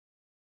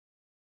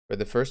For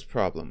the first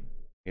problem,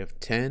 we have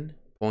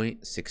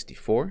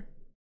 10.64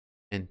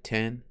 and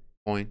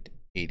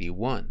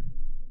 10.81.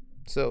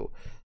 So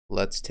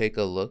let's take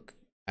a look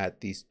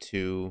at these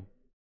two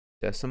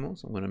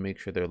decimals. I'm going to make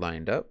sure they're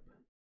lined up.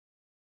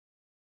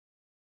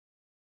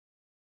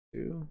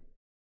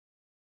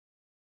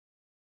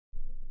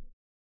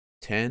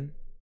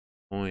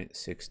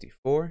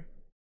 10.64,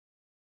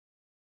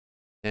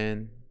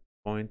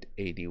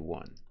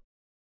 10.81.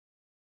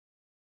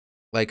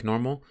 Like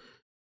normal,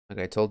 like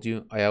I told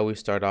you, I always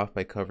start off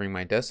by covering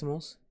my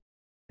decimals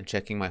and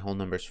checking my whole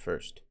numbers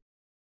first.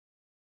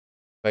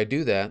 If I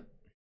do that,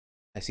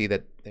 I see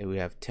that we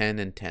have 10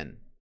 and 10.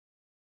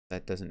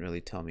 That doesn't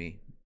really tell me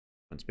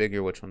which one's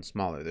bigger, which one's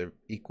smaller. They're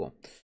equal.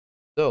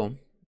 So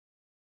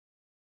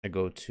I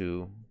go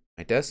to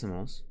my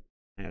decimals.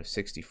 I have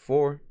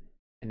 64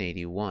 and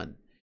 81.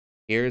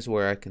 Here's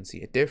where I can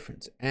see a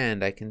difference,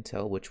 and I can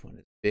tell which one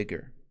is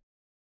bigger.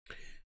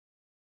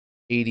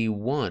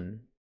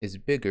 81 is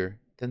bigger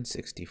than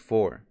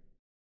 64.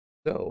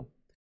 So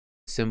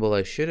the symbol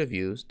I should have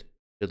used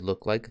should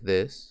look like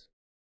this.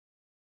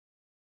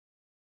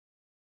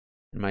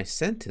 And my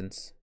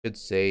sentence should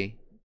say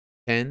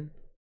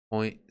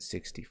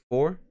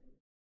 10.64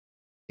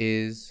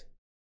 is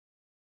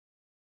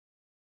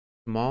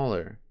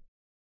smaller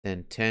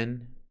than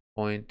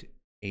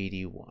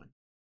 10.81.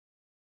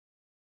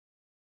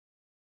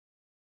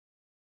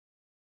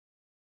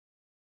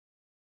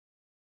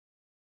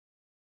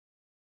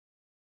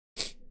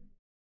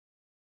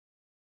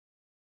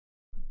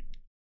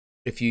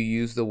 If you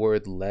use the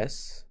word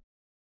less,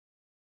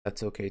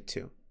 that's okay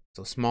too.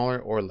 So smaller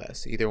or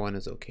less, either one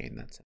is okay in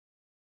that sense.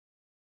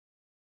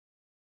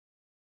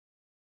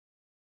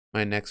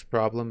 My next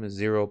problem is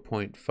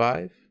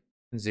 0.5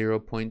 and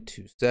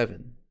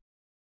 0.27.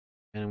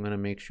 And I'm going to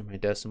make sure my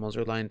decimals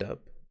are lined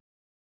up.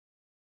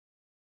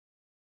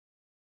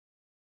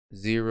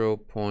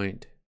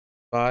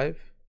 0.5,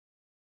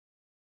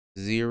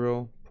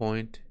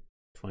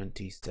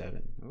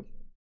 0.27.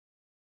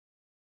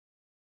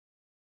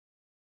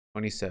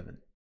 27.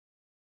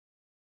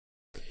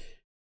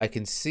 I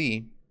can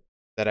see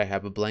that I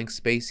have a blank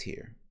space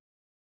here.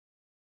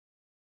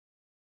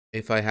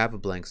 If I have a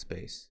blank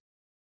space,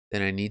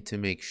 then I need to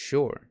make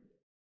sure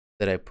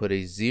that I put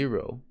a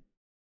 0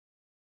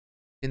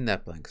 in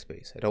that blank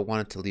space. I don't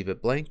want it to leave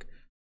it blank,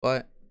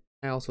 but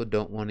I also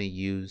don't want to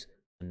use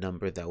a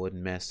number that would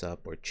mess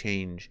up or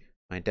change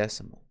my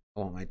decimal.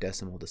 I want my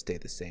decimal to stay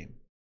the same.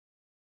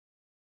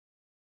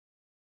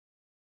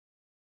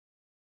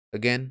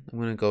 Again, I'm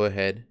going to go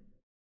ahead,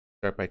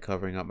 start by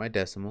covering up my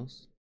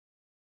decimals.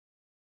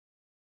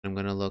 I'm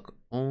going to look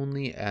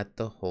only at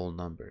the whole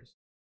numbers.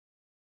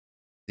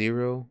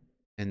 0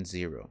 and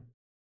 0.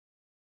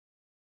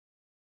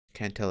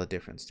 Can't tell a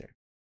difference there.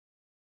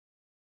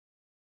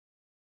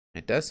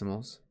 My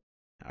decimals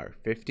are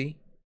 50,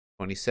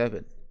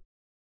 27.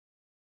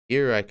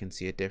 Here I can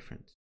see a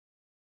difference.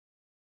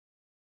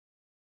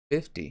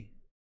 50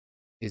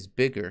 is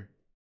bigger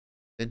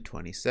than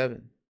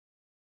 27.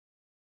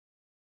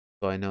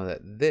 So I know that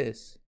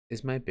this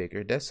is my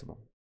bigger decimal.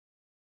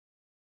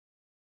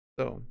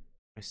 So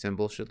my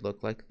symbol should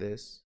look like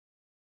this.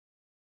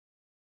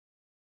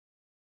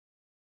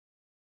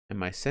 And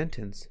my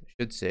sentence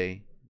should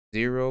say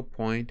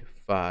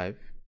 0.5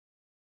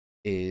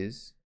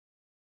 is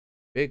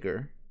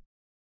bigger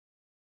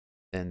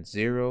than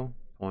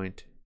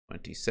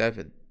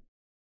 0.27.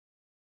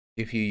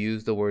 If you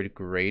use the word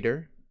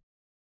greater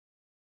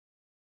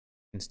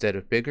instead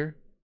of bigger,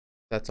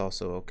 that's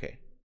also okay.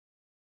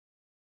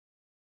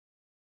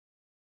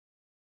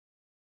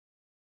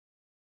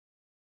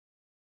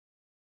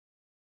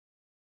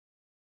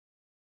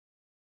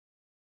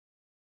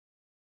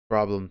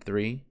 Problem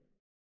 3,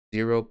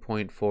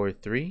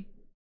 0.43,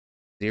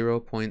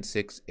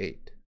 0.68.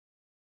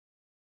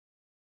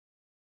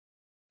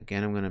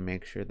 Again, I'm going to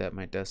make sure that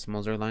my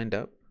decimals are lined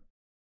up.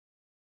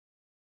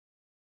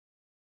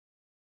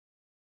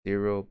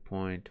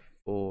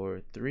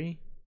 0.43,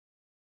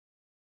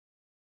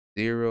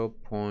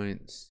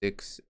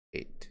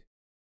 0.68.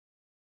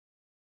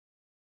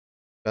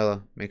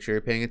 Bella, make sure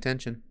you're paying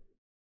attention.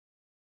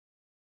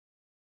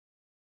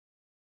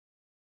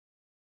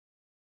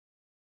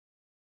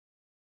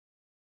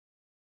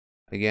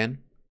 Again,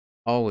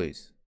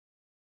 always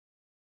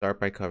start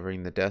by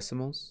covering the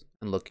decimals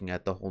and looking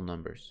at the whole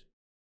numbers.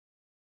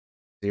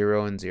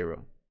 0 and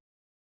 0.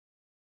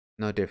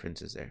 No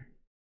differences there.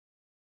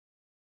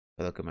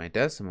 If I look at my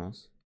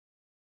decimals,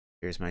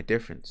 here's my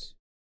difference.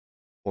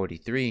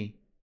 43,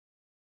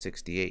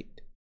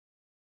 68.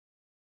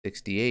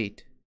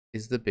 68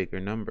 is the bigger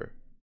number.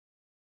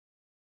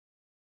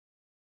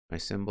 My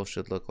symbol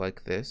should look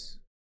like this.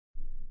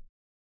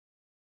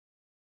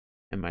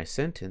 And my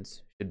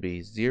sentence should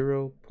be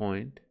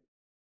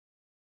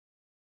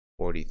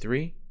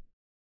 0.43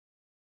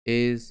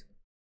 is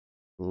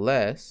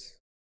less,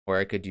 or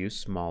I could use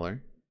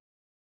smaller,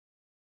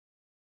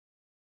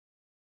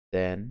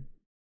 than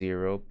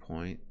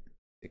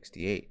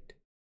 0.68.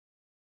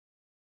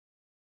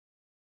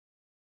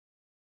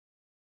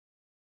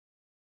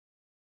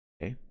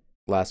 Okay,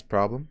 Last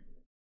problem,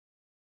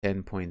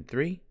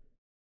 10.3,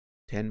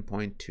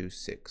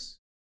 10.26.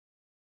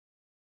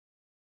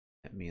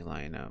 Let me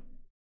line up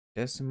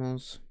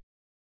decimals.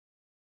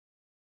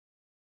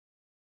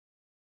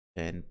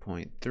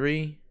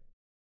 10.3,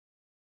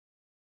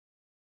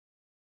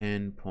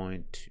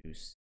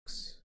 10.26.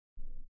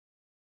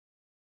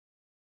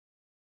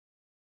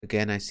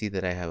 Again, I see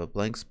that I have a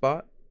blank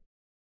spot.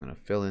 I'm going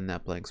to fill in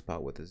that blank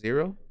spot with a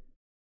 0. I'm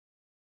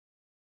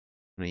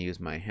going to use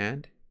my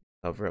hand,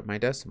 cover up my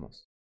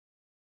decimals.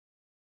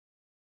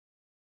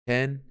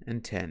 10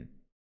 and 10.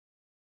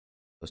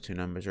 Those two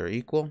numbers are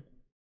equal.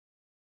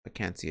 I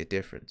can't see a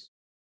difference.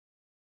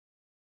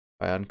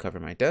 If I uncover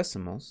my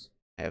decimals,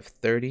 I have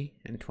 30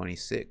 and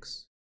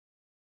 26.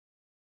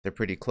 They're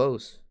pretty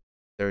close.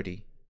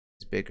 30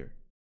 is bigger.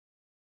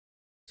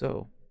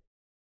 So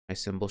my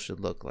symbol should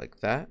look like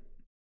that.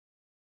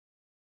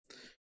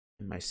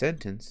 And my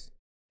sentence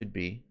should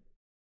be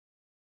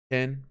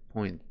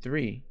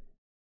 10.3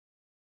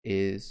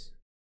 is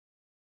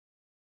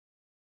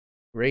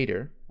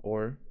greater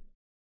or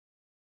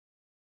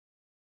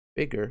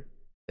bigger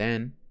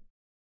than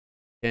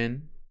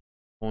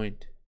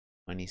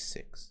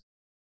 10.26.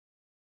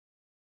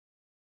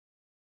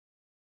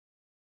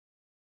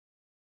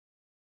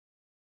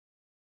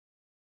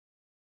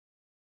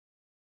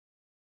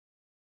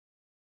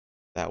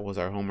 That was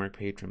our homework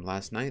page from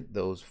last night,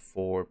 those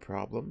 4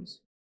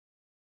 problems.